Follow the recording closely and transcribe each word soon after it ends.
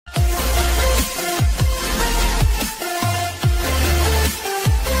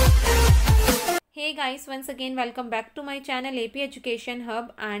Hey guys, once again welcome back to my channel AP Education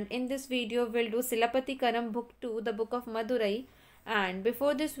Hub, and in this video we'll do Silappadhikaram Book 2, the Book of Madurai. And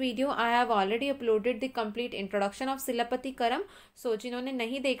before this video I have already uploaded the complete introduction of Silappadhikaram. So जिन्होंने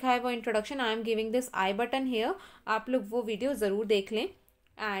नहीं देखा है वो introduction I am giving this I button here. आप लोग वो video ज़रूर देख लें.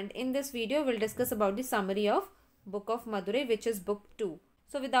 And in this video we'll discuss about the summary of Book of Madurai, which is Book 2.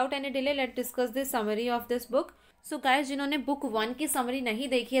 So without any delay let's discuss the summary of this book. So guys, जिन्होंने book 1 की summary नहीं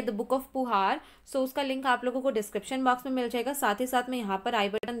देखी है, the book of पुहार, सो उसका link आप लोगों को description box में मिल जाएगा. साथ ही साथ मैं यहाँ पर आई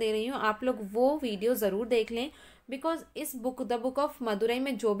बटन दे रही हूँ, आप लोग वो वीडियो ज़रूर देख लें. बिकॉज इस book the book of Madurai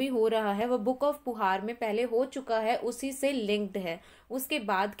में जो भी हो रहा है वो बुक ऑफ पुहार में पहले हो चुका है, उसी से लिंक्ड है. उसके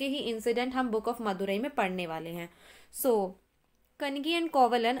बाद के ही इंसिडेंट हम बुक ऑफ मदुरई में पढ़ने वाले हैं. सो कनगी and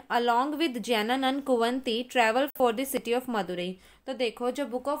कोवलन along with जैनन and कुवंती travel for the city of Madurai. तो देखो, जो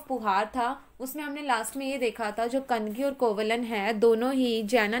बुक ऑफ पुहार था उसमें हमने लास्ट में ये देखा था, जो कनगी और कोवलन है दोनों ही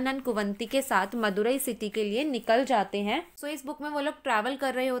जैनन एंड कुवंती के साथ मदुरई सिटी के लिए निकल जाते हैं. सो इस बुक में वो लोग ट्रैवल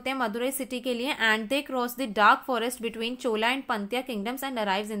कर रहे होते हैं मदुरई सिटी के लिए, and they cross the dark forest between Chola and पंत्या kingdoms and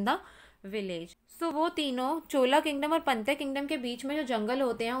arrives in the village. सो वो तीनों चोला किंगडम और पंत्या किंगडम के बीच में जो जंगल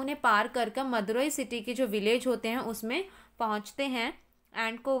होते हैं उन्हें पार कर मदुरई सिटी के जो विलेज होते हैं उसमें पहुंचते हैं.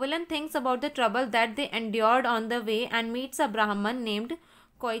 And Kovalan thinks about the trouble that they endured on the way and meets a Brahman named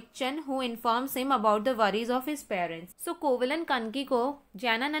Koichan who informs him about the worries of his parents. So Kovalan कनकी को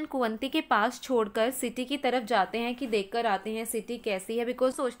जैनन and कुवंती के पास छोड़कर city की तरफ जाते हैं कि देखकर आते हैं सिटी कैसी है.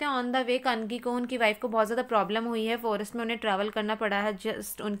 बिकॉज सोचते हैं ऑन द वे कनकी को उनकी वाइफ को बहुत ज़्यादा प्रॉब्लम हुई है, फॉरेस्ट में उन्हें ट्रैवल करना पड़ा है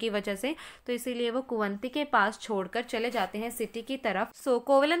जस्ट उनकी वजह से, तो इसीलिए वो कुवंती के पास छोड़कर चले जाते हैं सिटी की तरफ. सो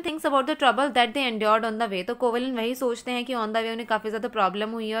कोवलन thinks about the trouble that they endured on the way. तो कोवलन वही सोचते हैं कि ऑन द वे उन्हें काफ़ी ज़्यादा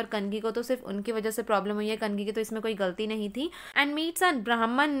प्रॉब्लम हुई है और कनकी को तो सिर्फ उनकी वजह से प्रॉब्लम हुई है, कनकी की तो इसमें कोई गलती नहीं थी. एंड मीट्स अ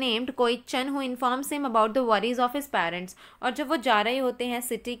ब्राह्मण named कोइचन who informs him about the worries of his parents. और जब वो जा रहे होते हैं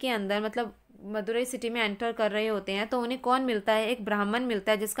सिटी के अंदर, मतलब मदुरई सिटी में एंटर कर रहे होते हैं, तो उन्हें कौन मिलता है? एक ब्राह्मण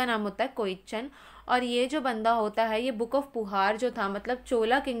मिलता है जिसका नाम होता है कोइचन. और ये जो बंदा होता है ये बुक ऑफ पुहार जो था, मतलब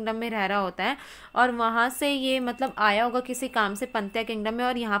चोला किंगडम में रह रहा होता है, और वहाँ से ये मतलब आया होगा किसी काम से पंत्या किंगडम में,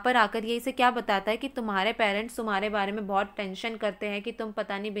 और यहाँ पर आकर ये इसे क्या बताता है कि तुम्हारे पेरेंट्स तुम्हारे बारे में बहुत टेंशन करते हैं कि तुम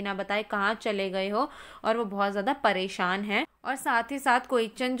पता नहीं बिना बताए कहाँ चले गए हो, और वो बहुत ज़्यादा परेशान है. और साथ ही साथ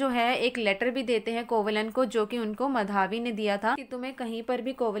कोइचन जो है एक लेटर भी देते हैं कोवलन को, जो कि उनको मधावी ने दिया था कि तुम्हें कहीं पर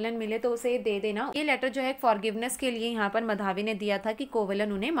भी कोवलन मिले तो उसे दे देना. ये लेटर जो है फॉरगिवनेस के लिए यहाँ पर मधावी ने दिया था कि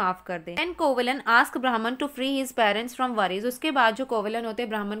कोवलन उन्हें माफ कर दे. एंड कोवलन आस्क ब्राह्मण to free his parents from worries. उसके बाद जो कोवलन होते हैं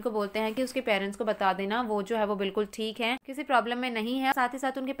ब्राह्मण को बोलते हैं कि उसके पेरेंट्स को बता देना वो जो है वो बिल्कुल ठीक है, किसी प्रॉब्लम में नहीं है, साथ ही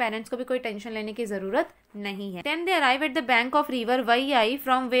साथ उनके पेरेंट्स को भी कोई टेंशन लेने की जरूरत नहीं है. Then they arrive at the bank of river वैयाई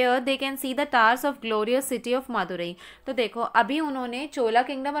from where they can see the towers of glorious city of Madurai. तो देखो, अभी उन्होंने चोला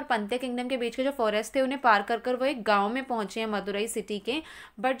किंगडम और पंत्या किंगडम के बीच के जो फॉरेस्ट थे उन्हें पार कर वो एक गांव में पहुंचे हैं मदुरई सिटी के.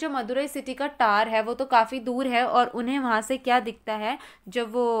 बट जो मदुरई सिटी का टार है वो तो काफी दूर है, और उन्हें वहां से क्या दिखता है,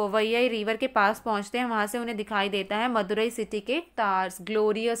 जब वो वैयाई रिवर के पास पहुंचते हैं वहां से उन्हें दिखाई देता है मदुरई सिटी के टार्स,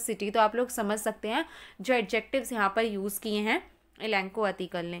 ग्लोरियस सिटी. तो आप लोग समझ सकते हैं जो एडजेक्टिव्स यहाँ पर यूज किए हैं इलैंगो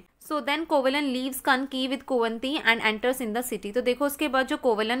अतिकल ने. सो देन कोवलन लीव्स कनकी with कुवंती and enters in the city. तो देखो, उसके बाद जो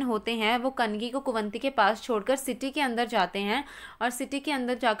कोवलन होते हैं वो कनकी को कुवंती के पास छोड़कर सिटी के अंदर जाते हैं, और सिटी के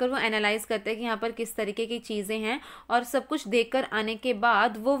अंदर जाकर वो एनालाइज करते हैं कि यहाँ पर किस तरीके की चीज़ें हैं, और सब कुछ देखकर आने के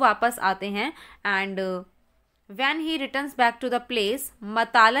बाद वो वापस आते हैं. And when he returns back to the place,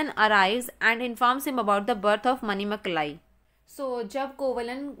 Matalan arrives and informs him about the birth of Manimakalai. सो जब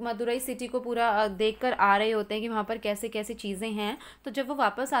कोवलन मदुरई सिटी को पूरा देखकर आ रहे होते हैं कि वहाँ पर कैसे कैसी चीज़ें हैं, तो जब वो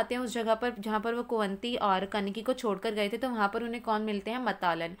वापस आते हैं उस जगह पर जहाँ पर वो कुवंती और कनकी को छोड़कर गए थे, तो वहाँ पर उन्हें कौन मिलते हैं?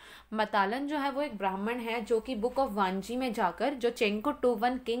 मतालन. मतालन जो है वो एक ब्राह्मण है जो कि बुक ऑफ वांजी में जाकर जो चेंको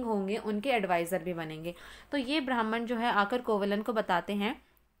टू-वन किंग होंगे उनके एडवाइज़र भी बनेंगे. तो ये ब्राह्मण जो है आकर कोवलन को बताते हैं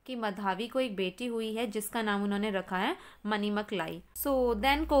कि मधावी को एक बेटी हुई है जिसका नाम उन्होंने रखा है मनीमकलाई. So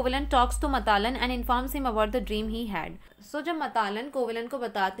then कोवलन talks to मतालन and informs him about the dream he had. सो जब मतालन कोवलन को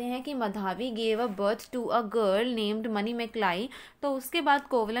बताते हैं कि मधावी gave a birth to a girl named मनीमकलाई, तो उसके बाद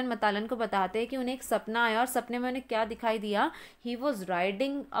कोवलन मतालन को बताते हैं कि उन्हें एक सपना आया, और सपने में उन्हें क्या दिखाई दिया? He was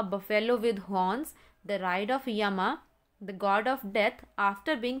riding a buffalo with horns, the ride of यमा, the god of death,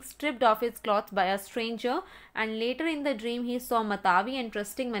 after being stripped of his clothes by a stranger. And later in the dream he saw Matavi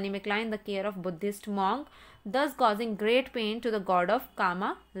entrusting Manimekalai in the care of Buddhist monk, thus causing great pain to the god of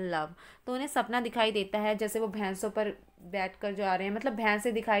Kama, love. तो उन्हें सपना दिखाई देता है जैसे वो भैंसों पर बैठकर जा रहे हैं, मतलब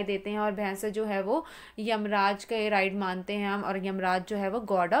भैंसे दिखाई देते हैं, और भैंसे जो है वो यमराज के राइड मानते हैं हम, और यमराज जो है वो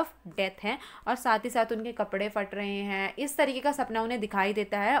गॉड ऑफ डेथ है, और साथ ही साथ उनके कपड़े फट रहे हैं. इस तरीके का सपना उन्हें दिखाई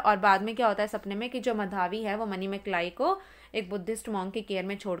देता है. और बाद में क्या होता है सपने में कि जो मधावी है वो मनीमेकलाई को एक बुद्धिस्ट मॉन्क की केयर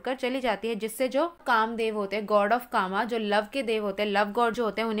में छोड़कर चली जाती है, जिससे जो कामदेव होते हैं, गॉड ऑफ कामा, जो लव के देव होते हैं, लव गॉड जो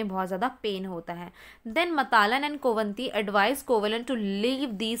होते हैं, उन्हें बहुत ज्यादा पेन होता है। Then मतालन and कोवंती advise कोवलन to leave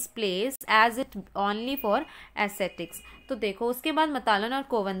this place as it only for aesthetics. तो देखो उसके बाद मतालन और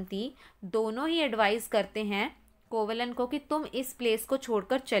कोवंती दोनों ही एडवाइस करते हैं कोवलन को कि तुम इस प्लेस को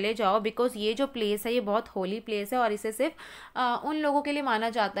छोड़कर चले जाओ, बिकॉज ये जो प्लेस है ये बहुत होली प्लेस है और इसे सिर्फ उन लोगों के लिए माना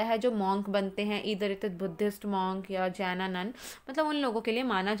जाता है जो मॉन्क बनते हैं, इधर इधर बुद्धिस्ट मॉन्क या जैना नन, मतलब उन लोगों के लिए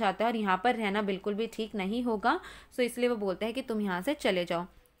माना जाता है और यहाँ पर रहना बिल्कुल भी ठीक नहीं होगा। सो इसलिए वो बोलते हैं कि तुम यहाँ से चले जाओ।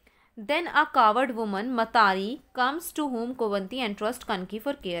 देन अ कावर्ड वुमन मतारी comes to home कोवंती and trust कनकी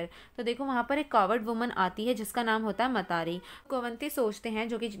फॉर केयर। तो देखो वहाँ पर एक कावर्ड वुमन आती है जिसका नाम होता है मतारी। कोवंती सोचते हैं,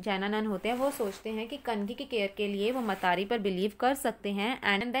 जो कि जैनानन होते हैं, वो सोचते हैं कि कनकी की केयर के लिए वो मतारी पर बिलीव कर सकते हैं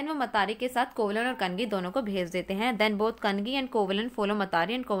एंड देन वो मतारी के साथ कोवलन और कनकी दोनों को भेज देते हैं। देन बोथ कनकी एंड कोवलन फॉलो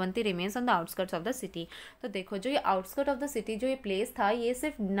मतारी and कोवंती remains on the outskirts of the city. तो देखो जो ये आउटस्कर्ट ऑफ द सिटी जो ये प्लेस था ये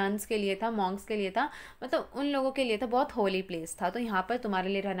सिर्फ नन्स के लिए था, मॉन्क्स के लिए था, मतलब उन लोगों के लिए था, बहुत होली प्लेस था, तो यहाँ पर तुम्हारे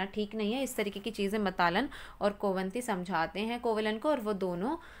लिए रहना ठीक नहीं है। इस तरीके की चीज़ें मतालन और कोवंती समझाते हैं कोवलन को और वो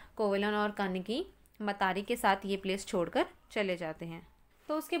दोनों कोवलन और कनकी मतारी के साथ ये प्लेस छोड़कर चले जाते हैं।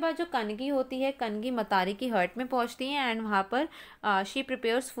 तो उसके बाद जो कनगी होती है, कनगी मतारी की हर्ट में पहुंचती है एंड वहाँ पर she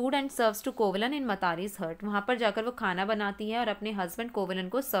prepares food and serves to कोवलन in मतारीज hurt. वहाँ पर जाकर वो खाना बनाती है और अपने हस्बैंड कोवलन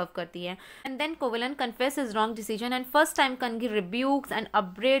को सर्व करती है। And then कोवलन confess his wrong decision and first time कनगी रिब्यूक्स and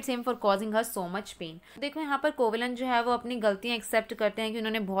अपब्रेड्स him for causing her so much pain. देखो यहाँ पर कोवलन जो है वो अपनी गलतियाँ एक्सेप्ट करते हैं कि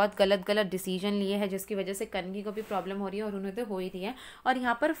उन्होंने बहुत गलत डिसीजन लिए है जिसकी वजह से कनगी को भी प्रॉब्लम हो रही है और उन्हें तो हो ही रही है। और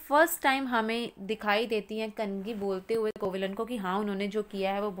यहाँ पर फर्स्ट टाइम हमें दिखाई देती है कनगी बोलते हुए कोवलन को कि हाँ उन्होंने जो किया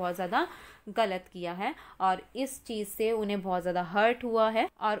है वो बहुत ज़्यादा गलत किया है और इस चीज़ से उन्हें बहुत ज़्यादा हर्ट हुआ है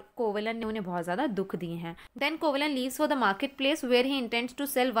और कोवलन ने उन्हें बहुत ज़्यादा दुख दिए हैं। Then कोवलन leaves for the market place where he intends to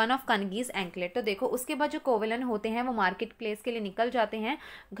cell one of कनगीज anklet. तो देखो उसके बाद जो कोवलन होते हैं वो मार्केट प्लेस के लिए निकल जाते हैं।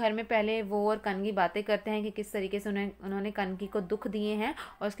 घर में पहले वो और कनगी बातें करते हैं कि किस तरीके से उन्होंने कनगी को दुख दिए हैं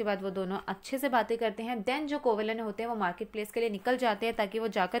और उसके बाद वो दोनों अच्छे से बातें करते हैं। देन जो कोवलन होते हैं वो मार्केट प्लेस के लिए निकल जाते हैं ताकि वो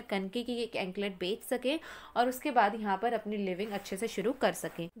जाकर कनगी की एक एंकलेट बेच सके और उसके बाद यहाँ पर अपनी लिविंग अच्छे से शुरू कर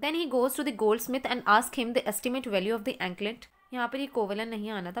सके। Then he goes to the goldsmith and ask him the estimate value of the anklet। यहाँ पर ये कोवलन नहीं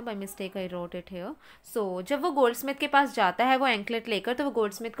आना था, by mistake I wrote it here. सो जब वो गोल्डस्मिथ के पास जाता है वो एंकलेट लेकर, तो वो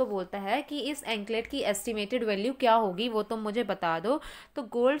गोल्डस्मिथ को बोलता है कि इस एंकलेट की एस्टिमेटेड वैल्यू क्या होगी वो तुम मुझे बता दो। तो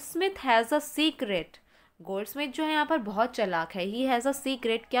Goldsmith has a secret. Goldsmith जो है यहाँ पर बहुत चालाक है। He has a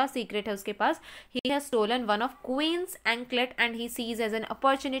secret. क्या सीक्रेट है उसके पास? He has stolen one of queen's anklet and he sees as an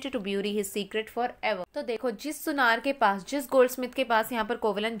opportunity to bury his secret for ever. तो देखो जिस सुनार के पास, जिस गोल्डस्मिथ के पास यहाँ पर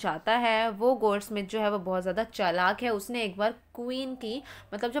कोवलन जाता है वो गोल्डस्मिथ जो है वो बहुत ज़्यादा चालाक है। उसने एक बार क्वीन की,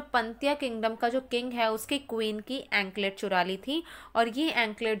 मतलब जो पंतिया किंगडम का जो किंग है उसकी क्वीन की एंकलेट चुरा ली थी और ये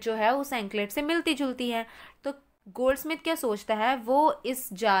एंकलेट जो है उस एंकलेट से मिलती जुलती है। तो गोल्डस्मिथ क्या सोचता है, वो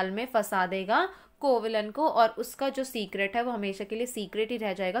इस जाल में फंसा देगा कोवलन को और उसका जो सीक्रेट है वो हमेशा के लिए सीक्रेट ही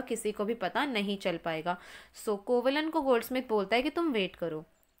रह जाएगा, किसी को भी पता नहीं चल पाएगा। सो कोवलन को गोल्डस्मिथ बोलता है कि तुम वेट करो।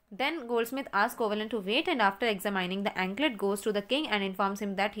 Then Goldsmith asks Covalent to wait and after examining the anklet goes to the king and informs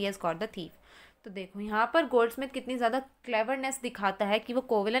him that he has caught the thief। तो देखो यहाँ पर गोल्डस्मिथ कितनी ज़्यादा क्लेवरनेस दिखाता है कि वो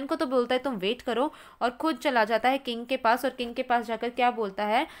कोवलन को तो बोलता है तुम वेट करो और खुद चला जाता है किंग के पास और किंग के पास जाकर क्या बोलता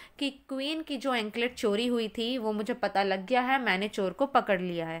है कि क्वीन की जो एंकलेट चोरी हुई थी वो मुझे पता लग गया है, मैंने चोर को पकड़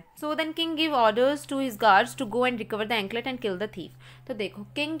लिया है। So then king give orders to his guards to go and recover the anklet and kill the thief. तो देखो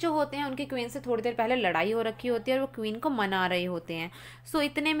किंग जो होते हैं उनकी क्वीन से थोड़ी देर पहले लड़ाई हो रखी होती है और वो क्वीन को मना रहे होते हैं। सो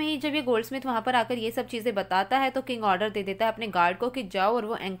इतने में ही जब ये गोल्डस्मिथ वहाँ पर आकर ये सब चीज़ें बताता है तो किंग ऑर्डर दे देता है अपने गार्ड को कि जाओ और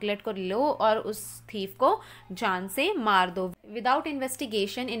वो एंकलेट को लो और उस थीफ को जान से मार दो। विदाउट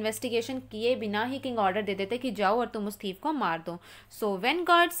इन्वेस्टिगेशन किए बिना ही किंग ऑर्डर दे देते कि जाओ और तुम उस थीफ को मार दो। So when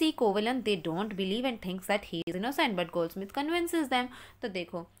guards C कोवलन they don't believe and thinks that he is innocent but Goldsmith convinces them. तो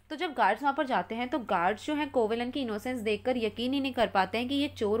देखो तो जब गार्ड्स वहाँ पर जाते हैं तो गार्ड्स जो है कोवलन की इनोसेंस देखकर यकीन ही नहीं कर पाते हैं कि ये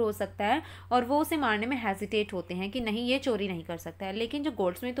चोर हो सकता है और वो उसे मारने में हेजिटेट होते हैं कि नहीं ये चोरी नहीं कर सकता है। लेकिन जो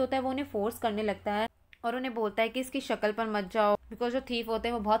गोल्डस्मिथ होता है वो उन्हें फोर्स करने लगता है और उन्हें बोलता है कि इसकी शक्ल पर मत जाओ बिकॉज जो थीफ होते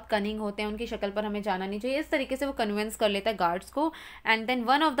हैं वो बहुत कनिंग होते हैं, उनकी शक्ल पर हमें जाना नहीं चाहिए। इस तरीके से वो कन्विंस कर लेता है गार्ड्स को and then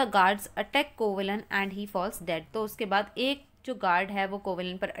one of the guards attack कोवलन and he false dead. तो उसके बाद एक जो गार्ड है वो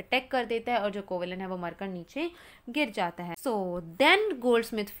कोवलन पर अटैक कर देता है और जो कोवलन है वो मरकर नीचे गिर जाता है। So then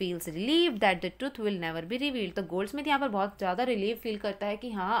Goldsmith feels relive that the truth will never be revealed. तो गोल्डस्मिथ यहाँ पर बहुत ज़्यादा रिलीव फील करता है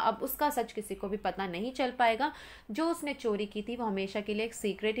कि हाँ अब उसका सच किसी को भी पता नहीं चल पाएगा, जो उसने चोरी की थी वो हमेशा के लिए एक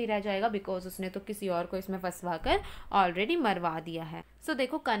सीक्रेट ही रह जाएगा बिकॉज उसने तो किसी और को इसमें फंसवा कर ऑलरेडी मरवा दिया है। सो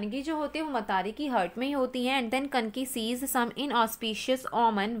देखो कनगी जो होती है वो मतारी की हर्ट में ही होती है एंड देन कनकी सीज सम इनऑस्पिशियस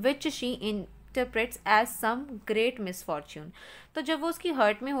ओमन which she interprets as some great misfortune। तो जब वो उसकी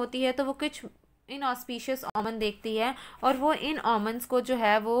हर्ट में होती है तो वो कुछ इनऑस्पिशियस ओमन देखती है और वो इन ओमन्स को जो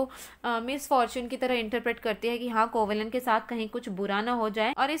है वो मिस फॉर्चून की तरह इंटरप्रेट करती है कि हाँ कोवलन के साथ कहीं कुछ बुरा ना हो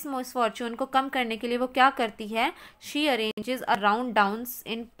जाए। और इस मिस फॉर्चून को कम करने के लिए वो क्या करती है, she arranges a round dance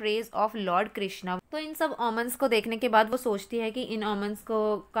in praise of Lord Krishna. तो इन सब ओमन्स को देखने के बाद वो सोचती है कि इन ओमन्स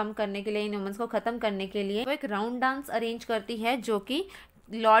को कम करने के लिए, इन ओमन्स को खत्म करने के लिए वो एक राउंड डांस अरेंज करती है जो कि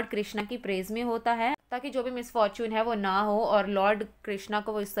लॉर्ड कृष्णा की प्रेज में होता है, ताकि जो भी मिसफॉर्चून है वो ना हो, और लॉर्ड कृष्णा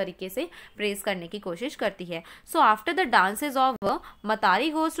को वो इस तरीके से प्रेज करने की कोशिश करती है। So after the dance is over,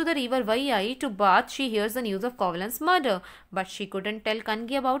 मतारी goes to the river वैयाई to bath. She here's the news of कोवलन्स murder but she couldn't tell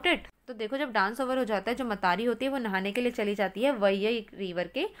कनगी about it. तो देखो जब डांस ओवर हो जाता है, जो मतारी होती है वो नहाने के लिए चली जाती है वैयाई रिवर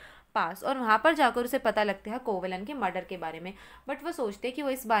के पास, और वहां पर जाकर उसे पता लगता है कोवलन के मर्डर के बारे में। बट वो सोचते हैं कि वो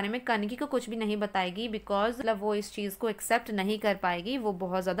इस बारे में कनगी को कुछ भी नहीं बताएगी, बिकॉज मतलब वो इस चीज़ को एक्सेप्ट नहीं कर पाएगी, वो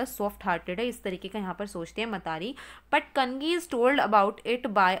बहुत ज़्यादा सॉफ्ट हार्टेड है, इस तरीके का यहाँ पर सोचते हैं मतारी। But कनगी is told about it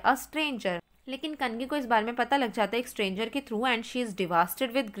by a stranger. लेकिन कनगी को इस बारे में पता लग जाता है एक स्ट्रेंजर के through, and she is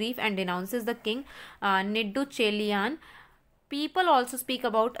devastated with grief and डिनाउंसेस the king निड्डू चेलियान। People also speak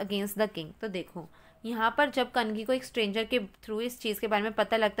about against the king. तो देखो यहाँ पर जब कनगी को एक स्ट्रेंजर के थ्रू इस चीज़ के बारे में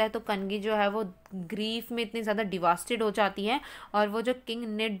पता लगता है, तो कनगी जो है वो ग्रीफ में इतनी ज़्यादा डिवास्टेड हो जाती है। और वो जो किंग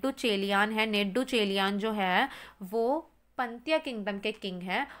नेड्डू चेलियान है, नेड्डू चेलियान जो है वो पंतिया किंगडम के किंग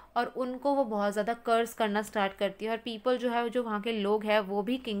है, और उनको वो बहुत ज़्यादा कर्स करना स्टार्ट करती है। और पीपल जो है, जो वहाँ के लोग हैं, वो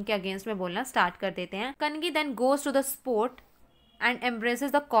भी किंग के अगेंस्ट में बोलना स्टार्ट कर देते हैं। कनगी then goes to the sport and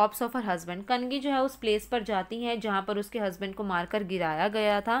embraces the cops of her husband. कनगी जो है उस प्लेस पर जाती है जहाँ पर उसके हस्बैंड को मारकर गिराया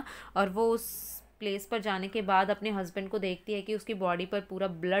गया था, और वो उस प्लेस पर जाने के बाद अपने हस्बैंड को देखती है कि उसकी बॉडी पर पूरा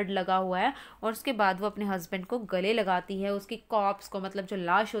ब्लड लगा हुआ है, और उसके बाद वो अपने हस्बैंड को गले लगाती है, उसकी कॉप्स को, मतलब जो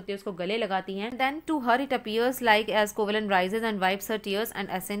लाश होती है उसको गले लगाती हैं। Then to her it appears like as कोवलन rises and wipes her tears and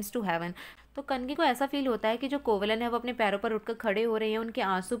ascends to heaven. तो कनगी को ऐसा फील होता है कि जो कोवलन है वो अपने पैरों पर उठकर खड़े हो रहे हैं, उनके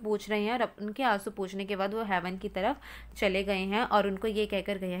आंसू पूछ रहे हैं, और उनके आंसू पूछने के बाद वो हेवन की तरफ चले गए हैं, और उनको ये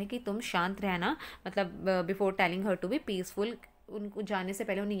कहकर गए हैं कि तुम शांत रहना, मतलब before telling her to be peaceful. उनको जाने से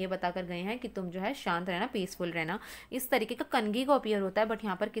पहले उन्हें ये बता कर गए हैं कि तुम जो है शांत रहना, पीसफुल रहना। इस तरीके का कनगी को अपीयर होता है, बट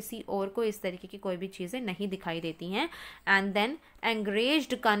यहाँ पर किसी और को इस तरीके की कोई भी चीज़ें नहीं दिखाई देती हैं। And then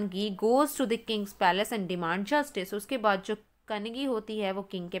एंग्रेज्ड कनगी goes to the Kings palace and demand justice. उसके बाद जो कनगी होती है वो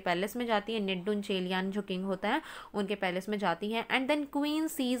किंग के पैलेस में जाती है, निड्डुन चेलियान जो किंग होता है उनके पैलेस में जाती है। And then queen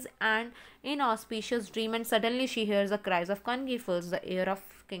seize and inauspicious dream and suddenly she here's the cries of कनगी फिल्स the air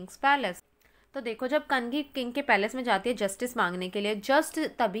of Kings palace. तो देखो जब कनगी किंग के पैलेस में जाती है जस्टिस मांगने के लिए, जस्ट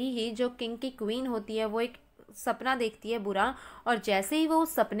तभी ही जो किंग की क्वीन होती है वो एक सपना देखती है बुरा, और जैसे ही वो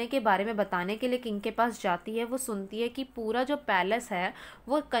उस सपने के बारे में बताने के लिए किंग के पास जाती है, वो सुनती है कि पूरा जो पैलेस है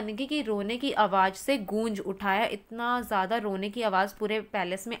वो कनगी की रोने की आवाज़ से गूंज उठा है। इतना ज़्यादा रोने की आवाज़ पूरे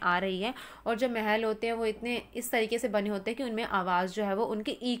पैलेस में आ रही है, और जो महल होते हैं वो इतने इस तरीके से बने होते हैं कि उनमें आवाज़ जो है वो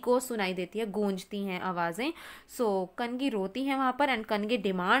उनकी इको सुनाई देती है, गूंजती हैं आवाज़ें। सो कनगी रोती हैं वहाँ पर, and कनगी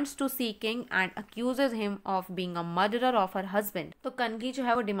demands to C king and अक्यूजेज him of being a murderer of her husband. तो कनगी जो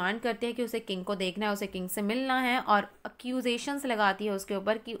है वो डिमांड करती है कि उसे किंग को देखना है, उसे किंग से मिलना है, और अक्यूजेशंस लगाती है उसके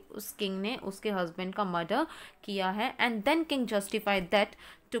ऊपर कि उस किंग ने उसके हस्बैंड का मर्डर किया है। And then king justified that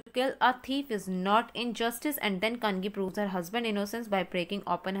to kill a thief is not injustice, and then Kangi proves her husband innocence by breaking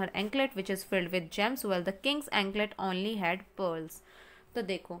open her anklet which is filled with gems, while the king's anklet only had pearls. तो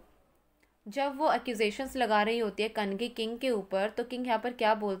देखो जब वो accusations लगा रही होती है कनगी king के ऊपर, तो किंग यहाँ पर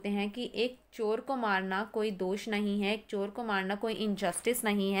क्या बोलते हैं कि एक चोर को मारना कोई दोष नहीं है, एक चोर को मारना कोई इनजस्टिस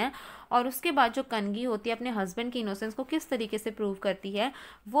नहीं है। और उसके बाद जो कनगी होती है अपने हस्बैंड की इनोसेंस को किस तरीके से प्रूव करती है,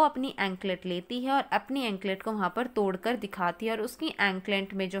 वो अपनी एंकलेट लेती है और अपनी एंकलेट को वहाँ पर तोड़कर दिखाती है, और उसकी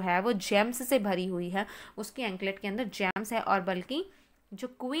एंकलेट में जो है वो जेम्स से भरी हुई है, उसकी एंकलेट के अंदर जेम्स है, और बल्कि जो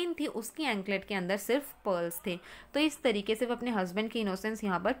क्वीन थी उसकी एंकलेट के अंदर सिर्फ पर्ल्स थे। तो इस तरीके से वो अपने हस्बैंड की इनोसेंस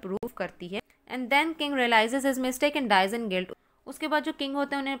यहाँ पर प्रूव करती है। And then king realises his mistake and dies in guilt. उसके बाद जो किंग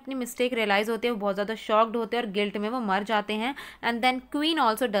होते हैं उन्हें अपनी मिस्टेक रियलाइज होती है, वो बहुत ज़्यादा शॉक्ड होते हैं और गिल्ट में वो मर जाते हैं। And then queen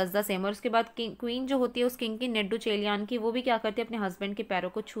also does the same. और उसके बाद क्वीन जो होती है उस किंग की नेड्डू चेलियान की, वो भी क्या करती है अपने हस्बैंड के पैरों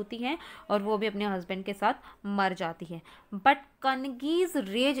को छूती है, और वो भी अपने हस्बैंड के साथ मर जाती है। But कनगीज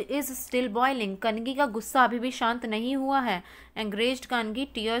raise is still boiling. कनगी का गुस्सा अभी भी शांत नहीं हुआ है। एंग्रेज्ड कनगी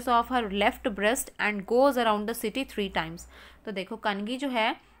tears of her left breast and goes around the city 3 times। तो देखो कनगी जो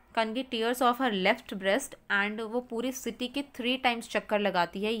है, कनगी tears of her left breast and वो पूरी सिटी के 3 times चक्कर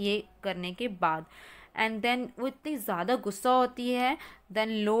लगाती है ये करने के बाद। एंड देन वो इतनी ज़्यादा गुस्सा होती है, देन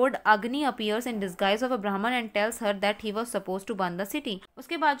लॉर्ड अग्नि appears in disguise of a ब्राह्मण and tales her that he was suppose to burn the city.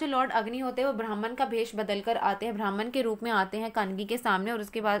 उसके बाद जो लॉर्ड अग्नि होते हैं वो ब्राह्मण का भेष बदल कर आते हैं, ब्राह्मण के रूप में आते हैं कनगी के सामने, और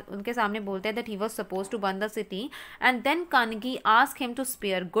उसके बाद उनके सामने बोलते हैं that he was suppose to burn the city. And then कनगी ask him to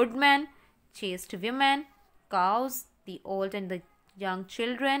spare good man, chaste women, cows, the old and the young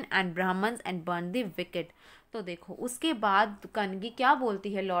children and Brahmins and burn the wicked। तो देखो उसके बाद कनगी क्या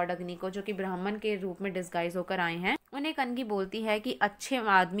बोलती है Lord अग्नि को, जो कि ब्राह्मण के रूप में डिस्गाइज होकर आए हैं। उन्हें कनगी बोलती है कि अच्छे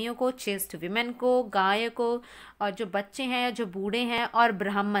आदमियों को, चेस्ट विमेन को, गाय को, और जो बच्चे हैं, जो बूढ़े हैं और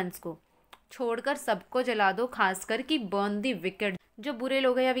ब्राह्मण्स को छोड़कर सबको जला दो, खासकर कि बर्न दी विकेड, जो बुरे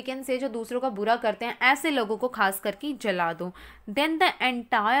लोग हैं या वी कैन से जो दूसरों का बुरा करते हैं, ऐसे लोगों को खास करके जला दो। Then the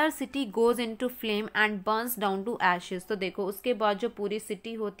entire city goes into flame and Burns down to Ashes. तो देखो उसके बाद जो पूरी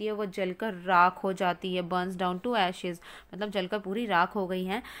सिटी होती है वो जलकर राख हो जाती है, बर्न्स डाउन टू एशेज मतलब जलकर पूरी राख हो गई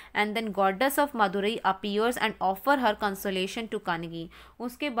है। And then goddess of Madurai appears and offer her consolation to कनगी।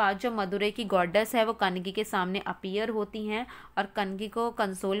 उसके बाद जो मदुरई की गॉडेस है वो कनगी के सामने अपीयर होती हैं और कनगी को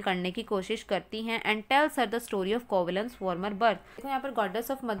कंसोल करने की कोशिश करती हैं and tales her the story of कोवलन्स farmer birth. यहाँ पर गॉडेस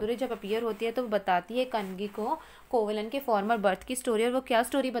ऑफ मदुरई जब अपीयर होती है तो वो बताती है कनगी को कोवलन के फॉर्मर बर्थ की स्टोरी। और वो क्या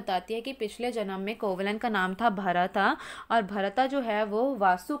स्टोरी बताती है कि पिछले जन्म में कोवलन का नाम था भरता, और भरता जो है वो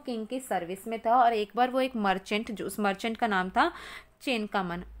वासु किंग की सर्विस में था, और एक बार वो एक मर्चेंट, जो उस मर्चेंट का नाम था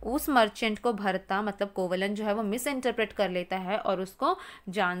चेनकामन, उस मर्चेंट को भरता मतलब कोवलन जो है वो मिस इंटरप्रेट कर लेता है और उसको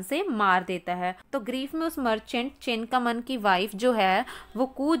जान से मार देता है। तो ग्रीफ में उस मर्चेंट चेनकामन की वाइफ जो है वो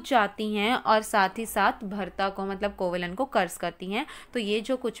कूद जाती हैं और साथ ही साथ भरता को मतलब कोवलन को कर्स करती हैं। तो ये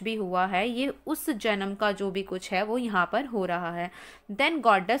जो कुछ भी हुआ है ये उस जन्म का जो भी कुछ है वो यहाँ पर हो रहा है। Then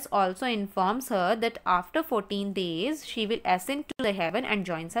goddess also informs her that after 14 days she will ascend to the heaven and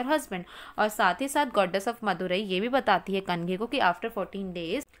joins her husband. और साथ ही साथ गॉडेस ऑफ मदुरई ये भी बताती है कनगी को कि आफ्टर 14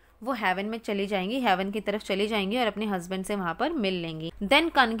 days वो हेवन में चली जाएंगी, हेवन की तरफ चली जाएंगी और अपने हस्बैंड से वहां पर मिल लेंगी। Then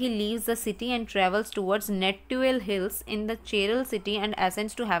कनगी leaves the city and travels towards नेटुएल hills in the Cheral city and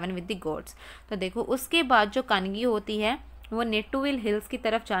ascends to heaven with the gods. तो देखो उसके बाद जो कनगी होती है वो नेटुएल हिल्स की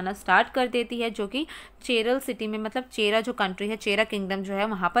तरफ जाना स्टार्ट कर देती है, जो कि चेरल सिटी में मतलब चेरा जो कंट्री है, चेरा किंगडम जो है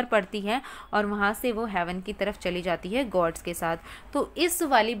वहाँ पर पड़ती है, और वहाँ से वो हेवन की तरफ चली जाती है गॉड्स के साथ। तो इस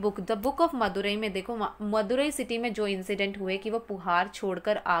वाली book the book of Madurai में देखो मदुरई सिटी में जो इंसिडेंट हुए कि वो पुहार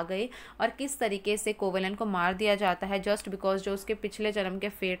छोड़कर आ गए और किस तरीके से कोवलन को मार दिया जाता है जस्ट बिकॉज जो उसके पिछले जन्म के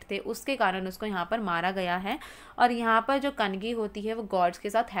फेट थे उसके कारण उसको यहाँ पर मारा गया है। और यहाँ पर जो कनगी होती है वो गॉड्स के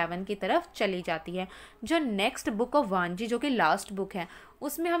साथ हेवन की तरफ चली जाती है। जो नेक्स्ट बुक ऑफ वांजी जो कि लास्ट बुक है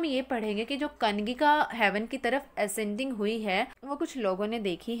उसमें हम ये पढ़ेंगे कि जो कनगी का हेवन की तरफ असेंडिंग हुई है वो कुछ लोगों ने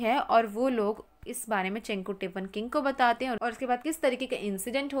देखी है और वो लोग इस बारे में चेंकुटिवन किंग को बताते हैं और उसके बाद किस तरीके के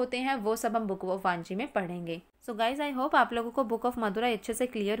इंसिडेंट होते हैं वो सब हम बुक ऑफ वांची में पढ़ेंगे। सो गाइज आई होप आप लोगों को बुक ऑफ मदुराई अच्छे से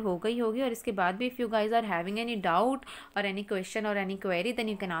क्लियर हो गई होगी। और इसके बाद भी if you guys are having any doubt और एनी क्वेश्चन और any query then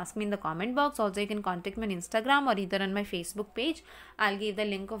you can ask me in the comment box. Also you can contact me on Instagram और either on my Facebook page. I will give the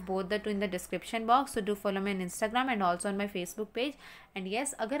link of both the two in the description box. So do follow me on Instagram and also on my Facebook page. And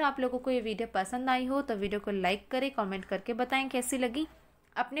yes, अगर आप लोगों को ये video पसंद आई हो तो video को like करें, कमेंट करके बताएं कैसी लगी,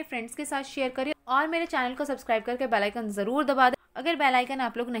 अपने फ्रेंड्स के साथ शेयर करें और मेरे चैनल को सब्सक्राइब करके बेल आइकन ज़रूर दबा दें। अगर बेल आइकन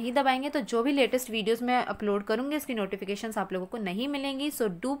आप लोग नहीं दबाएंगे तो जो भी लेटेस्ट वीडियोस मैं अपलोड करूंगी उसकी नोटिफिकेशंस आप लोगों को नहीं मिलेंगी। So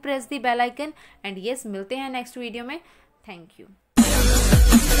do press the bell icon and yes, मिलते हैं नेक्स्ट वीडियो में। Thank you.